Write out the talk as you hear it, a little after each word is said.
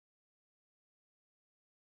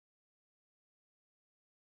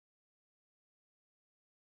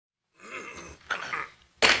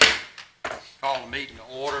call the meeting to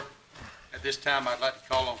order. At this time, I'd like to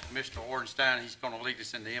call on Commissioner Ordenstein. He's going to lead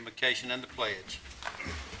us in the invocation and the pledge.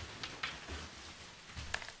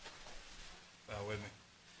 Bow with me.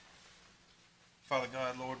 Father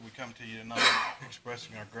God, Lord, we come to you tonight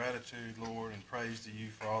expressing our gratitude, Lord, and praise to you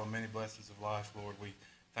for all the many blessings of life, Lord. We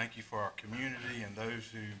thank you for our community and those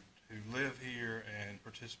who live here and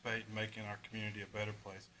participate in making our community a better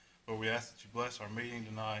place. Lord, we ask that you bless our meeting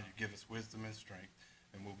tonight, you give us wisdom and strength,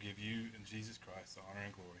 and we'll give you and Jesus Christ the honor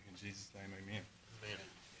and glory. In Jesus' name, amen. Amen.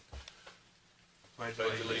 Pledge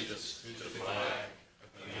allegiance to the flag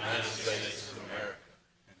of the United States of America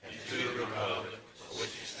and to the republic for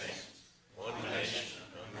which it stands, one nation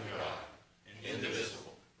under God,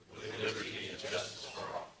 indivisible, with liberty and justice for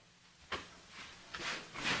all.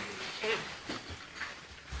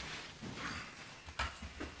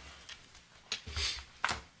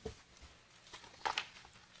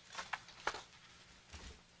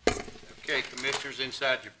 Okay, Commissioners,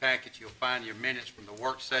 inside your packet, you'll find your minutes from the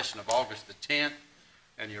work session of August the 10th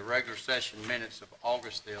and your regular session minutes of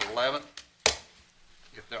August the 11th.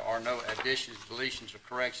 If there are no additions, deletions, or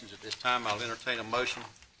corrections at this time, I'll entertain a motion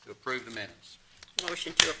to approve the minutes.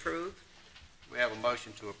 Motion to approve. We have a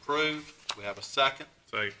motion to approve. We have a second.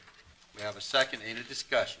 Second. We have a second. Any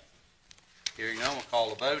discussion? Hearing none, we'll call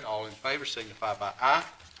the vote. All in favor signify by aye.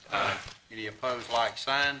 Aye. Any opposed, like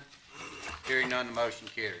sign. Hearing none, the motion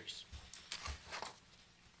carries.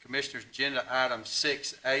 Commissioners, agenda item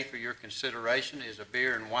 6A for your consideration is a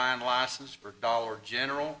beer and wine license for Dollar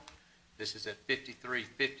General. This is at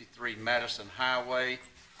 5353 Madison Highway.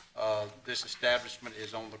 This establishment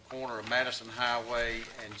is on the corner of Madison Highway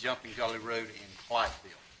and Jumping Gully Road in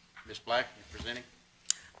Clyteville. Ms. Black, you presenting?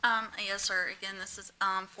 Yes, sir. Again, this is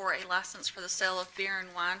for a license for the sale of beer and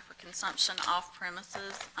wine for consumption off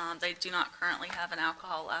premises. They do not currently have an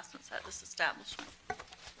alcohol license at this establishment.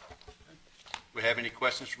 Do we have any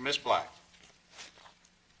questions for Ms. Black?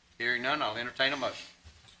 Hearing none, I'll entertain a motion.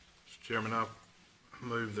 Mr. Chairman, I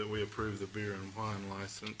move that we approve the beer and wine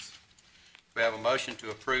license. We have a motion to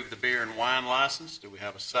approve the beer and wine license. Do we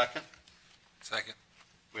have a second? Second.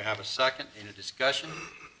 We have a second. Any discussion?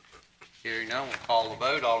 Hearing none, we'll call the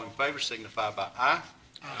vote. All in favor signify by aye.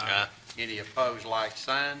 Aye. Any opposed, like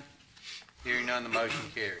sign. Hearing none, the motion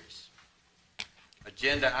carries.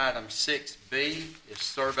 Agenda item 6B is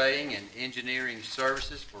surveying and engineering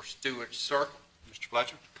services for Stewart Circle. Mr.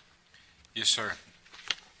 Fletcher? Yes, sir.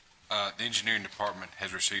 The engineering department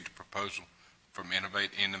has received a proposal from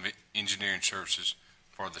Innovate Engineering Services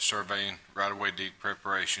for the surveying, right-of-way deed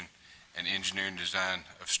preparation, and engineering design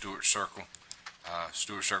of Stewart Circle.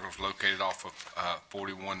 Stewart Circle is located off of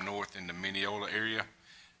 41 North in the Mineola area.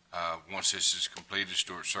 Once this is completed,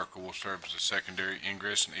 Stewart Circle will serve as a secondary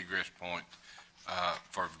ingress and egress point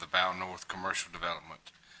for the Val North commercial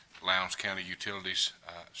development. Lowndes County Utilities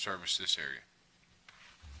service this area.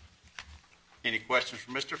 Any questions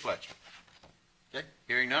for Mr. Fletcher? Okay,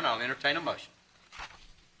 hearing none, I'll entertain a motion.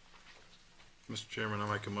 Mr. Chairman,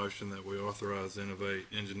 I make a motion that we authorize Innovate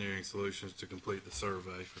Engineering Solutions to complete the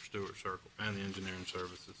survey for Stewart Circle and the engineering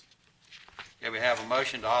services. Okay, we have a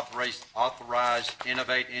motion to authorize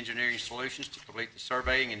Innovate Engineering Solutions to complete the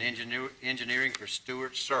surveying and engineering for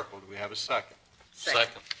Stewart Circle. Do we have a second?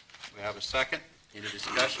 Second. We have a second. Any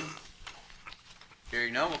discussion?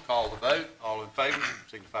 Hearing none, we'll call the vote. All in favor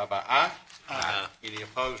signify by aye. Aye. Any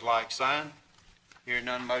opposed, like sign. Hearing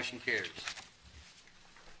none, motion carries.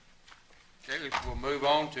 Okay, we'll move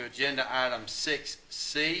on to agenda item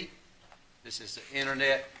 6C. This is the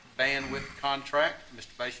internet bandwidth contract.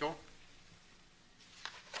 Mr. Bayshore?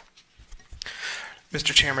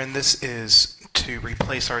 Mr. Chairman, this is to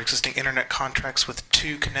replace our existing internet contracts with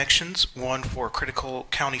two connections, one for critical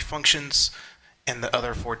county functions and the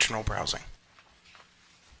other for general browsing.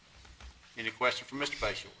 Any question from Mr.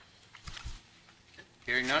 Bayshore?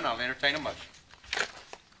 Hearing none, I'll entertain a motion.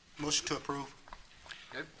 Motion to approve.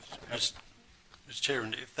 Okay. Mr.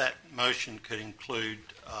 Chairman, if that motion could include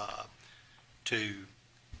to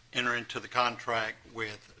enter into the contract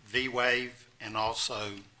with V-Wave and also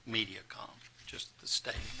Mediacom, just the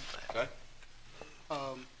statement of that.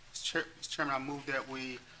 Okay. Mr. Chairman, I move that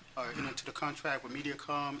we enter into the contract with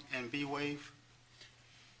Mediacom and V-Wave.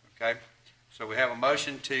 Okay. So we have a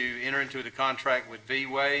motion to enter into the contract with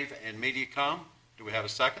V-Wave and Mediacom. Do we have a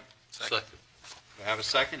second? Second. We have a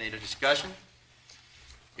second. Any discussion?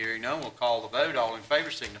 Hearing none, we'll call the vote. All in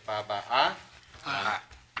favor signify by aye. Aye.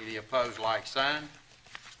 Any opposed, like sign.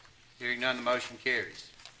 Hearing none, the motion carries.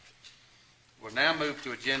 We'll now move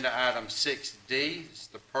to agenda item 6D. It's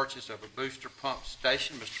the purchase of a booster pump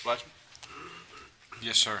station. Mr. Fletcher?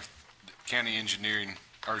 Yes, sir. The county engineering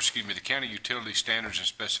the county utility standards and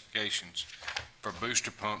specifications for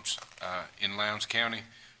booster pumps in Lowndes County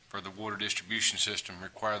for the water distribution system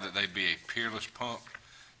require that they be a peerless pump.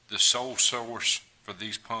 The sole source for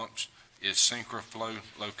these pumps is SynchroFlow,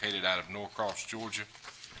 located out of Norcross, Georgia.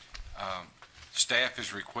 Staff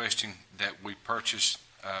is requesting that we purchase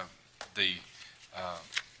the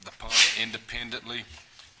pump independently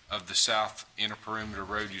of the South Inner Perimeter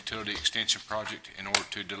Road Utility Extension Project in order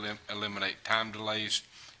to eliminate time delays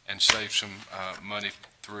and save some money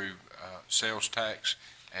through sales tax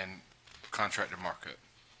and contractor markup.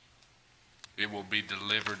 It will be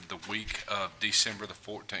delivered the week of December the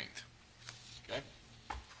 14th. Okay.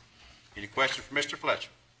 Any questions for Mr. Fletcher?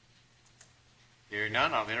 Hearing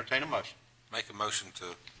none, I'll entertain a motion. Make a motion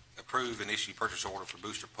to approve and issue purchase order for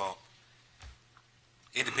booster pump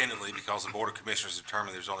independently because the Board of Commissioners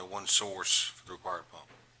determined there's only one source for the required pump.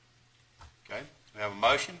 Okay, we have a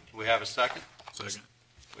motion. Do we have a second? Second.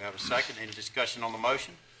 We have a second. Any discussion on the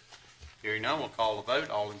motion? Hearing none, we'll call the vote.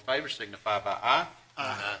 All in favor signify by aye.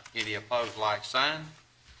 Aye. Any opposed, like sign.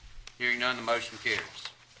 Hearing none, the motion carries.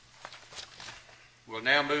 We'll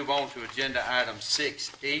now move on to agenda item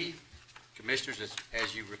 6E. Commissioners,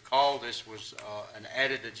 as you recall, this was an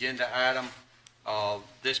added agenda item.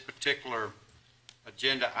 This particular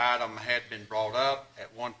agenda item had been brought up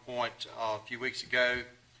at one point a few weeks ago,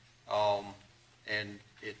 and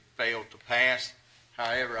it failed to pass.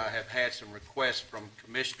 However, I have had some requests from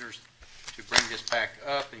commissioners to bring this back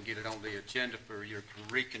up and get it on the agenda for your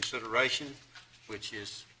reconsideration, which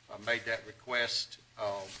is, I made that request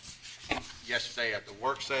yesterday at the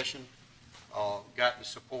work session, got the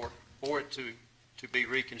support for it to be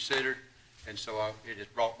reconsidered, and so it is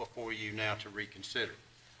brought before you now to reconsider.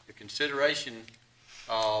 The consideration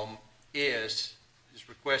is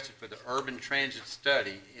requested for the urban transit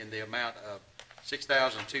study in the amount of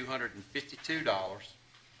 $6,252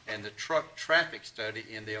 and the truck traffic study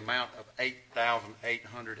in the amount of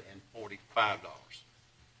 $8,845. Do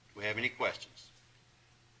we have any questions?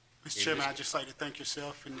 Mr. Chairman, I'd just like to thank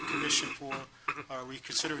yourself and the commission for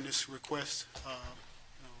reconsidering this request. I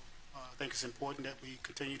think it's important that we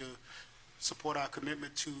continue to support our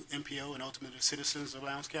commitment to MPO and ultimately the citizens of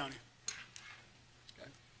Lowndes County. Okay.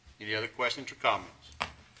 Any other questions or comments?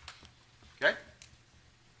 Okay.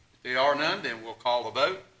 If there are none, then we'll call the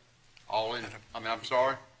vote.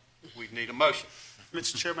 We need a motion.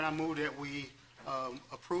 Mr. Chairman, I move that we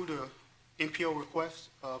approve the MPO request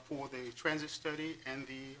for the transit study and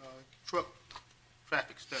the truck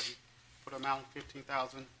traffic study for the amount of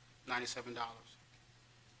 $15,097.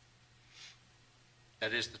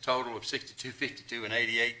 That is the total of $62.52 and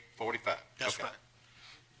 $88.45. That's Okay. right.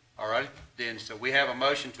 All right, then, so we have a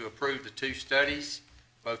motion to approve the two studies,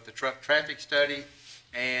 both the truck traffic study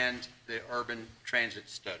and the urban transit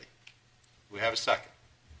study. We have a second.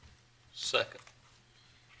 Second.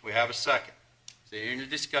 We have a second. Is there any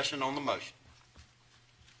discussion on the motion?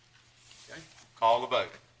 Okay, call the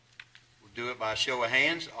vote. We'll do it by a show of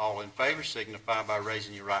hands. All in favor signify by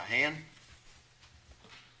raising your right hand.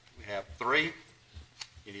 We have 3.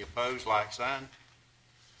 Any opposed, like sign.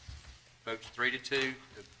 Votes 3-2. The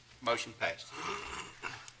motion passed.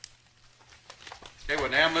 Okay,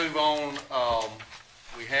 we'll now move on.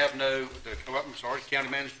 We have county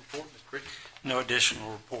manager's report, Ms. Christie. No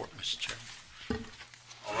additional report, Mr. Chairman.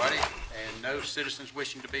 All righty, and no citizens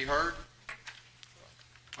wishing to be heard.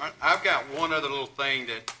 All right, I've got one other little thing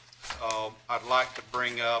that I'd like to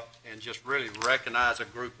bring up and just really recognize a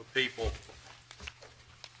group of people,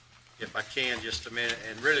 if I can, just a minute.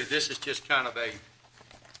 And really, this is just kind of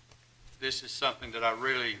this is something that I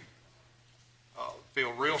really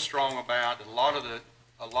feel real strong about. A lot of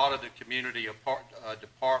the community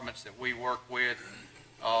departments that we work with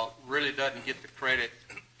really doesn't get the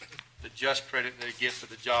just credit they get for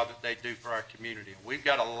the job that they do for our community. And we've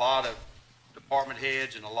got a lot of department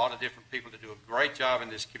heads and a lot of different people that do a great job in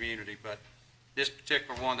this community, but this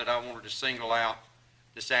particular one that I wanted to single out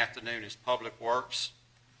this afternoon is Public Works.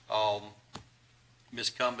 Ms.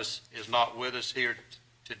 Cumbus is not with us here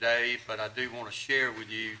today, but I do want to share with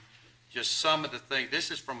you just some of the things.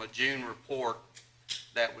 This is from a June report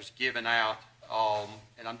that was given out,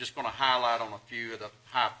 and I'm just going to highlight on a few of the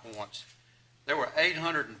high points. There were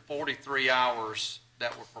 843 hours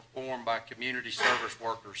that were performed by community service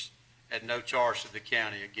workers at no charge to the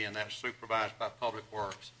county. Again, that was supervised by Public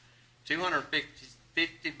Works.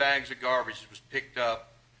 250 bags of garbage was picked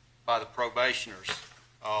up by the probationers,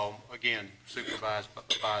 again, supervised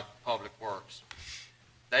by Public Works.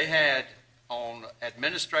 They had on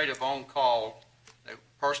administrative on-call, they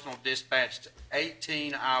personal dispatched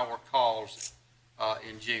 18-hour calls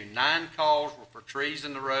in June. 9 calls were for trees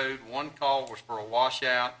in the road, 1 call was for a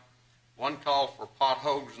washout, 1 call for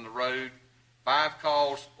potholes in the road, 5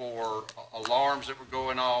 calls for alarms that were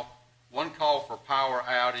going off, 1 call for power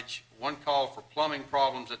outage, 1 call for plumbing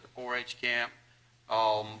problems at the 4-H camp.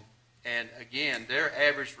 And again, their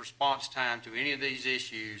average response time to any of these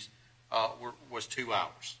issues was 2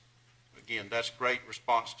 hours. Again, that's great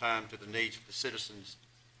response time to the needs of the citizens,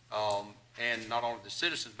 and not only the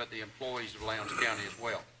citizens, but the employees of Lowndes County as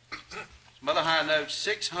well. Some other high notes,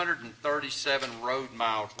 637 road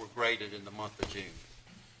miles were graded in the month of June.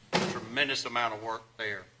 Tremendous amount of work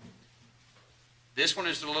there. This one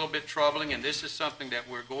is a little bit troubling, and this is something that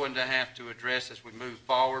we're going to have to address as we move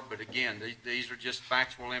forward, but again, these are just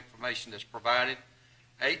factual information that's provided.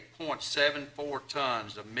 8.74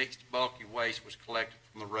 tons of mixed bulky waste was collected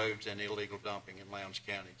from the roads and illegal dumping in Lowndes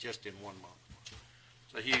County just in 1 month.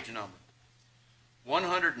 It's a huge number.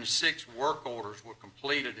 106 work orders were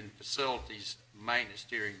completed in facilities maintenance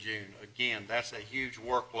during June. Again, that's a huge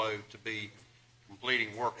workload to be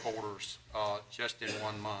completing work orders just in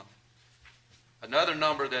 1 month. Another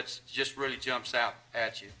number that's just really jumps out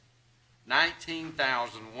at you,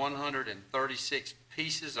 19,136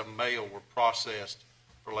 pieces of mail were processed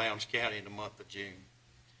for Lowndes County in the month of June.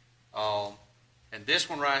 And this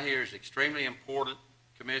one right here is extremely important,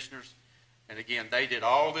 Commissioners. And again, they did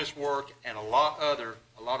all this work and a lot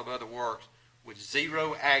of other work with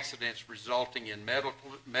 0 accidents resulting in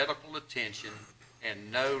medical attention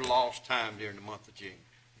and no lost time during the month of June.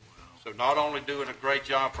 So not only doing a great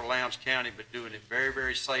job for Lowndes County, but doing it very,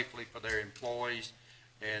 very safely for their employees.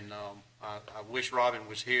 And I wish Robin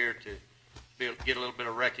was here to get a little bit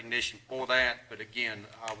of recognition for that. But again,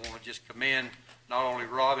 I want to just commend not only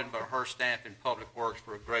Robin, but her staff in Public Works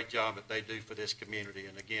for a great job that they do for this community.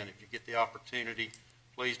 And again, if you get the opportunity,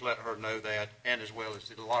 please let her know that, and as well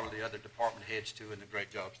as a lot of the other department heads too, and the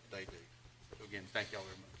great jobs that they do. So again, thank y'all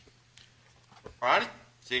very much. All righty,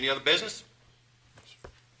 is there any other business?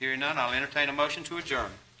 Hearing none, I'll entertain a motion to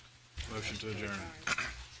adjourn. Motion to adjourn.